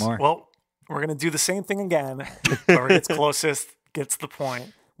 Just need one more. Well, we're going to do the same thing again. Whoever gets closest gets the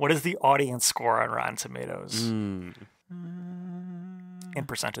point. What is the audience score on Rotten Tomatoes? In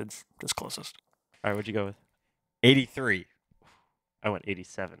percentage, just closest. All right, what'd you go with? 83. I went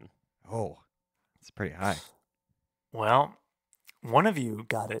 87. Oh, that's pretty high. Well, one of you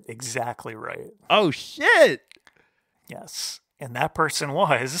got it exactly right. Oh, shit. Yes. And that person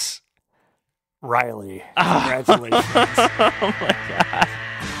was Riley. Congratulations. Oh, my God.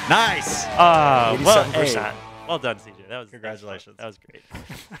 Nice. 87%. Well done, CJ. That was Congratulations. That was great.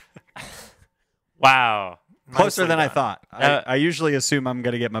 Wow. Closer than I thought. I usually assume I'm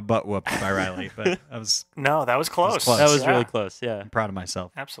going to get my butt whooped by Riley, but that was that was close. That was really close. Yeah. I'm proud of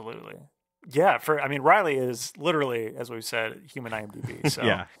myself. Absolutely. Yeah. Riley is literally, as we've said, human IMDb. So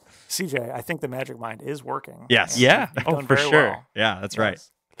yeah. CJ, I think the magic mind is working. Yes. Yeah. You've done for very sure. well. Yeah, that's right.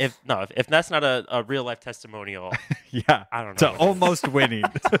 If that's not a real life testimonial, yeah, I don't know. To almost winning.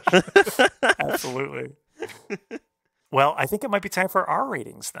 Absolutely. Well, I think it might be time for our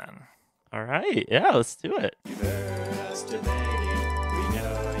ratings then. All right. Yeah, let's do it.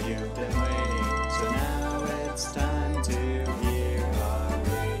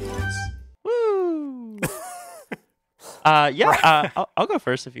 Woo! I'll go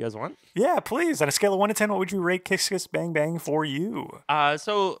first if you guys want. Yeah, please. On a scale of 1 to 10, what would you rate Kiss Kiss Bang Bang for you?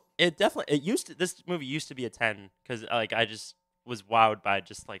 So this movie used to be a 10 because I just was wowed by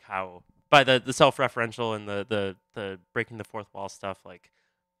just like how by the self-referential and the breaking the fourth wall stuff. Like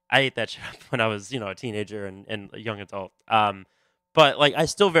I ate that shit up when I was a teenager and a young adult. But like I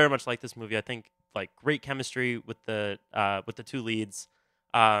still very much like this movie. I think like great chemistry with the two leads.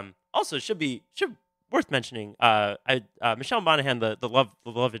 Also should worth mentioning. Michelle Monaghan, the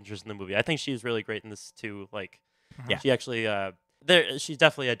love interest in the movie. I think she's really great in this too. Like, she actually she's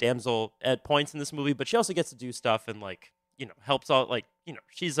definitely a damsel at points in this movie, but she also gets to do stuff and like helps out. Like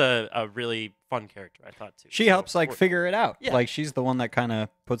she's a really fun character. I thought too. She helps figure it out. Yeah. Like she's the one that kind of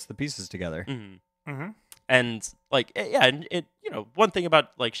puts the pieces together. Mm-hmm. Mm-hmm. And like and it one thing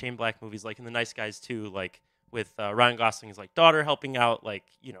about like Shane Black movies, like in The Nice Guys too, like with Ryan Gosling's like daughter helping out, like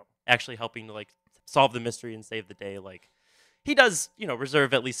actually helping to like solve the mystery and save the day. Like he does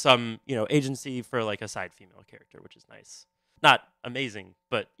reserve at least some agency for like a side female character, which is nice. Not amazing,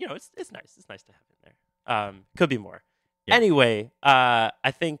 but it's nice. It's nice to have in there. Could be more. Yeah. Anyway, I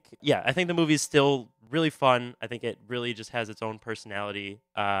think the movie's still really fun. I think it really just has its own personality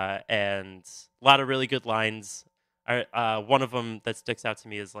and a lot of really good lines. One of them that sticks out to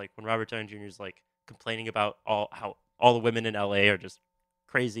me is like when Robert Downey Jr. is like complaining about how all the women in LA are just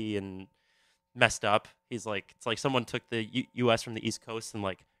crazy and messed up. He's like, it's like someone took the U.S. from the East Coast and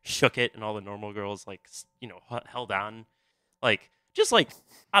like shook it, and all the normal girls like held on. Like just like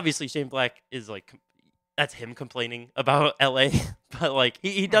obviously Shane Black is like that's him complaining about LA, but like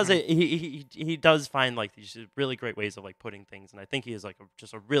he does it. He does find like these really great ways of like putting things, and I think he is like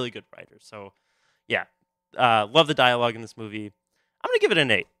just a really good writer. So yeah, love the dialogue in this movie. I'm gonna give it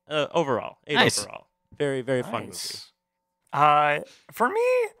an 8 overall. 8 nice. Overall. Very very fun movie. For me,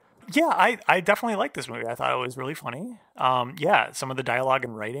 yeah, I definitely like this movie. I thought it was really funny. Some of the dialogue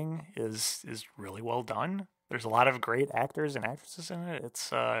and writing is really well done. There's a lot of great actors and actresses in it.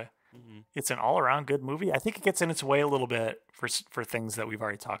 It's an all-around good movie. I think it gets in its way a little bit for things that we've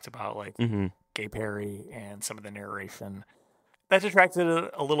already talked about, like Gay Perry and some of the narration. That detracted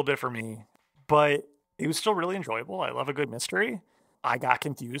a little bit for me, but it was still really enjoyable. I love a good mystery. I got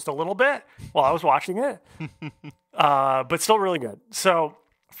confused a little bit while I was watching it, but still really good. So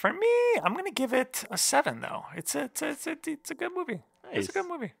for me, I'm going to give it a 7, though. It's a good movie. Nice. It's a good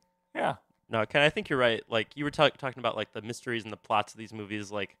movie. Yeah. No, Ken, I think you're right. Like you were talking about like the mysteries and the plots of these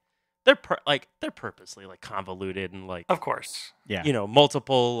movies, like they're purposely like convoluted and like, of course,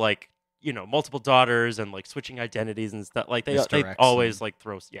 multiple daughters and like switching identities and stuff. Like they always like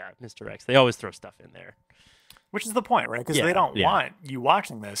throw Mr. X. They always throw stuff in there, which is the point, right? Because they don't want you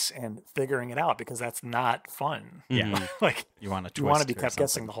watching this and figuring it out, because that's not fun. Yeah, like you want to be kept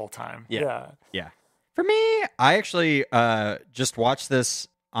guessing the whole time. Yeah. For me, I actually just watched this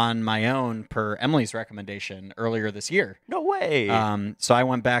on my own per Emily's recommendation earlier this year. No way. So I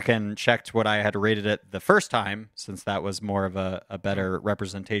went back and checked what I had rated it the first time, since that was more of a better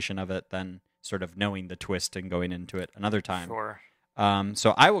representation of it than sort of knowing the twist and going into it another time. Sure.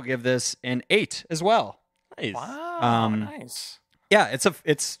 So I will give this an 8 as well. Nice. Wow. Nice. Yeah, it's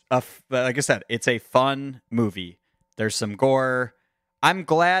like I said, it's a fun movie. There's some gore. I'm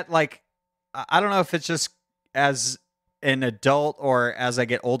glad, like, I don't know if it's just as an adult or as I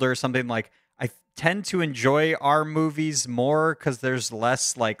get older or something, like I tend to enjoy our movies more because there's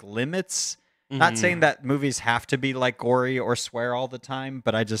less like limits. Not saying that movies have to be like gory or swear all the time,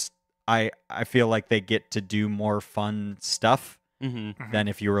 but I feel like they get to do more fun stuff than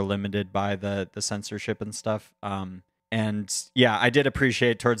if you were limited by the censorship and stuff. And yeah, I did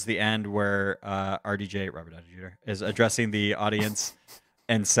appreciate towards the end where RDJ, Robert Downey Jr., is addressing the audience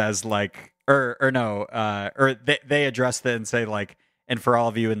and says like, or they address it and say like, and for all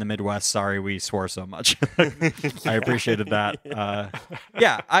of you in the Midwest, sorry we swore so much. I appreciated that.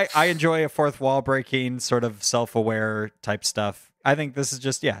 Yeah, I enjoy a fourth wall breaking, sort of self-aware type stuff. I think this is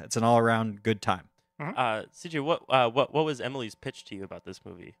just, it's an all-around good time. CJ, what was Emily's pitch to you about this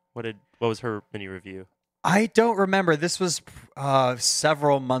movie? What was her mini review? I don't remember. This was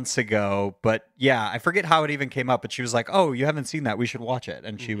several months ago, but yeah, I forget how it even came up. But she was like, "Oh, you haven't seen that? We should watch it."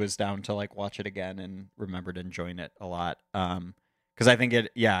 And she was down to like watch it again and remembered enjoying it a lot. Because I think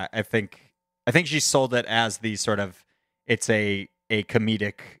I think she sold it as the sort of it's a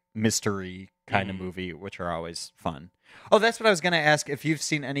comedic mystery kind of movie, which are always fun. Oh, that's what I was going to ask, if you've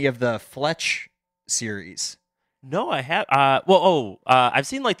seen any of the Fletch series. No, I have. I've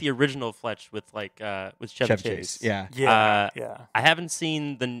seen like the original Fletch with Chevy Chase. Yeah. I haven't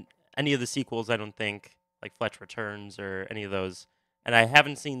seen any of the sequels. I don't think, like Fletch Returns or any of those, and I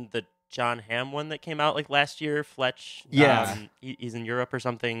haven't seen the John Hamm one that came out like last year. Fletch. Yeah. He's in Europe or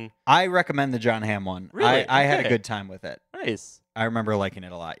something. I recommend the John Hamm one. Really? I had a good time with it. Nice. I remember liking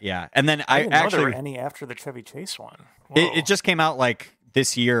it a lot. Yeah, and then I didn't know there were any after the Chevy Chase one. It just came out like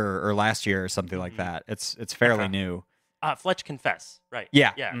this year or last year or something like that. It's fairly new. Fletch Confess, right?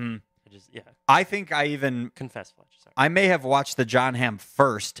 Yeah. I think I even Confess Fletch. Sorry. I may have watched the John Hamm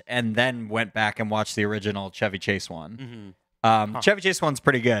first and then went back and watched the original Chevy Chase one. Chevy Chase one's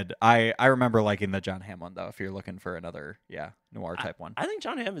pretty good. I remember liking the John Hamm one though. If you're looking for another noir type one, I think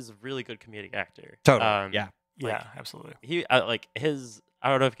John Hamm is a really good comedic actor. Totally. Yeah, absolutely. He I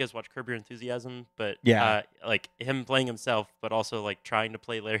don't know if you guys watch Curb Your Enthusiasm, but like him playing himself, but also like trying to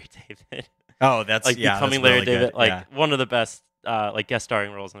play Larry David. Oh, that's like becoming that's Larry really David, good. like one of the best like guest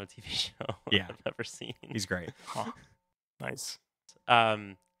starring roles on a TV show I've ever seen. He's great. Nice.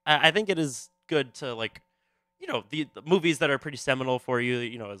 I think it is good to like, the movies that are pretty seminal for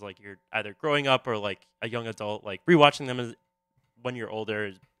you, as like you're either growing up or like a young adult, like rewatching them when you're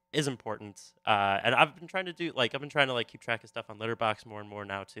older is important. And I've been trying to keep track of stuff on Letterboxd more and more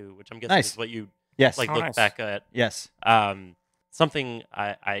now too, which I'm guessing is what you look back at. Yes. Something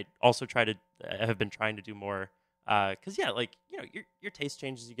I also have been trying to do more. Because your taste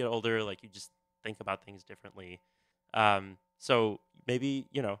changes as you get older. Like you just think about things differently. So maybe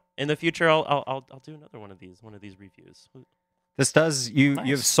in the future I'll do another one of these reviews. This does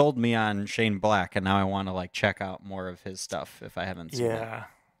you've sold me on Shane Black, and now I want to like check out more of his stuff if I haven't seen it.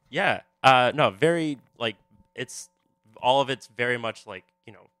 Yeah. No, very like it's all of it's very much like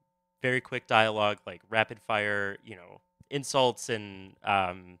very quick dialogue, like rapid fire, insults and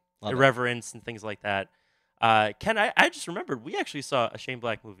irreverence and things like that. Ken, I just remembered we actually saw a Shane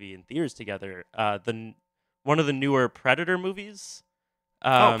Black movie in theaters together. One of the newer Predator movies.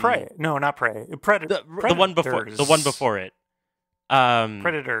 Prey. No, not Prey. The one before it.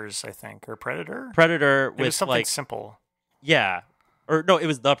 Predators, I think, or Predator. Predator with something like simple. Yeah, or no, it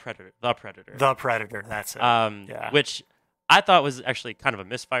was The Predator. The Predator. The Predator. That's it. Which I thought was actually kind of a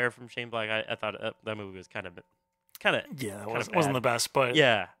misfire from Shane Black. I thought that movie was kind of it wasn't the best, but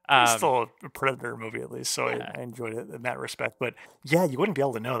yeah, it's still a Predator movie at least, so I enjoyed it in that respect. But yeah, you wouldn't be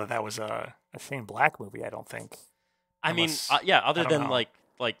able to know that was a Shane Black movie, I don't think. Other than like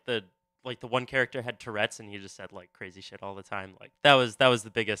the one character had Tourette's and he just said like crazy shit all the time. Like that was the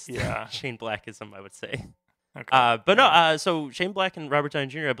biggest Shane Blackism, I would say. Okay. So Shane Black and Robert Downey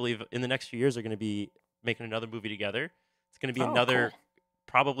Jr., I believe, in the next few years are going to be making another movie together. It's going to be another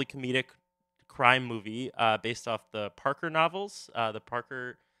probably comedic crime movie based off the Parker novels, the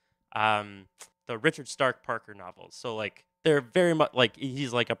Richard Stark Parker novels. So like they're very much like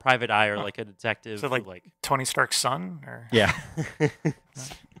he's like a private eye or like a detective. So like Tony Stark's son, or yeah,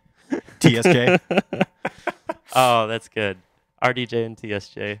 TSJ. Oh, that's good. RDJ and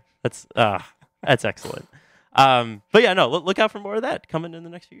TSJ. That's excellent. But yeah, no, look out for more of that coming in the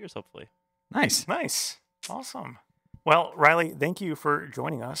next few years, hopefully. Nice, awesome. Well, Riley, thank you for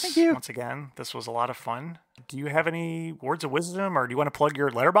joining us. Thank you. Once again. This was a lot of fun. Do you have any words of wisdom, or do you want to plug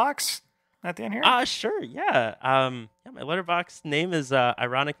your letterbox at the end here? Sure, yeah. My letterbox name is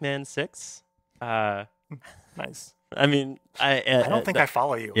IronicMan6. Nice. I mean, I don't think I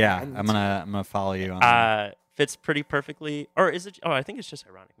follow you. Yeah, I'm gonna follow you on fits pretty perfectly, or is it? Oh, I think it's just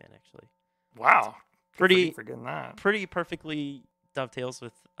Ironic Man actually. Wow, pretty forgetting that. Pretty perfectly dovetails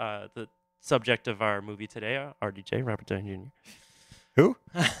with the subject of our movie today, RDJ, Robert Downey Jr. Who?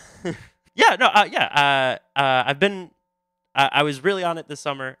 I was really on it this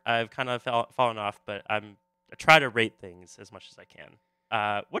summer. I've kind of fallen off, but I try to rate things as much as I can.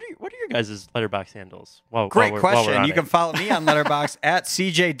 What are your guys' letterbox handles? Great question. You can follow me on Letterboxd at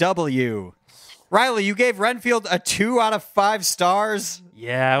CJW. Riley, you gave Renfield a 2 out of 5 stars.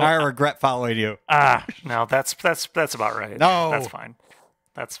 Yeah, I regret following you. No, that's about right. No, that's fine.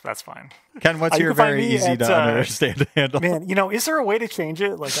 That's fine. Ken, what's your very easy to understand handle? Man, is there a way to change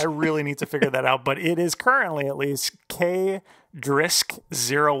it? Like, I really need to figure that out. But it is currently at least K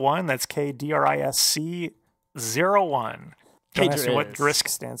Drisk01. That's KDRISC 01. Don't ask me what Drisk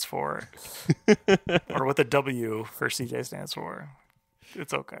stands for, or what the W for CJ stands for.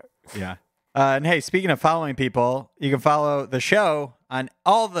 It's okay. Yeah. And hey, speaking of following people, you can follow the show on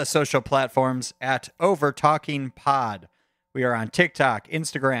all the social platforms at Overtalking Pod. We are on TikTok,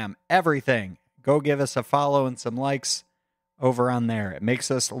 Instagram, everything. Go give us a follow and some likes over on there. It makes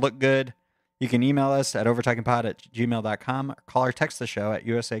us look good. You can email us at overtalkingpod@gmail.com or call or text the show at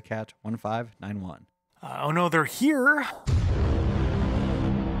USACat1591. Oh no, they're here.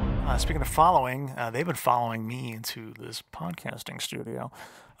 Speaking of following, they've been following me into this podcasting studio.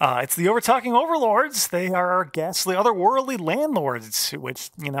 It's the Overtalking Overlords. They are our ghastly, otherworldly landlords,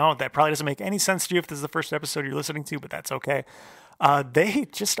 which, that probably doesn't make any sense to you if this is the first episode you're listening to, but that's okay. They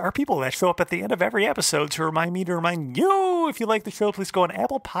just are people that show up at the end of every episode to remind me to remind you, if you like the show, please go on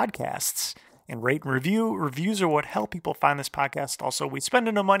Apple Podcasts and rate and review. Reviews are what help people find this podcast. Also, we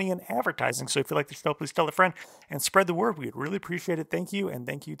spend no money in advertising, so if you like the show, please tell a friend and spread the word. We'd really appreciate it. Thank you, and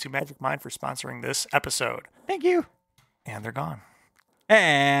thank you to Magic Mind for sponsoring this episode. Thank you. And they're gone.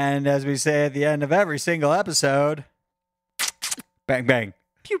 And as we say at the end of every single episode, bang, bang.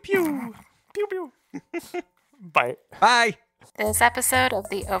 Pew, pew. Pew, pew. Bye. Bye. This episode of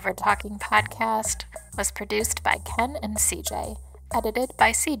the Overtalking Podcast was produced by Ken and CJ. Edited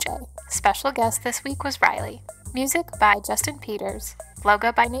by CJ. Special guest this week was Riley. Music by Justin Peters.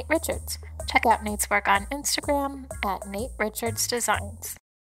 Logo by Nate Richards. Check out Nate's work on Instagram at Nate Richards Designs.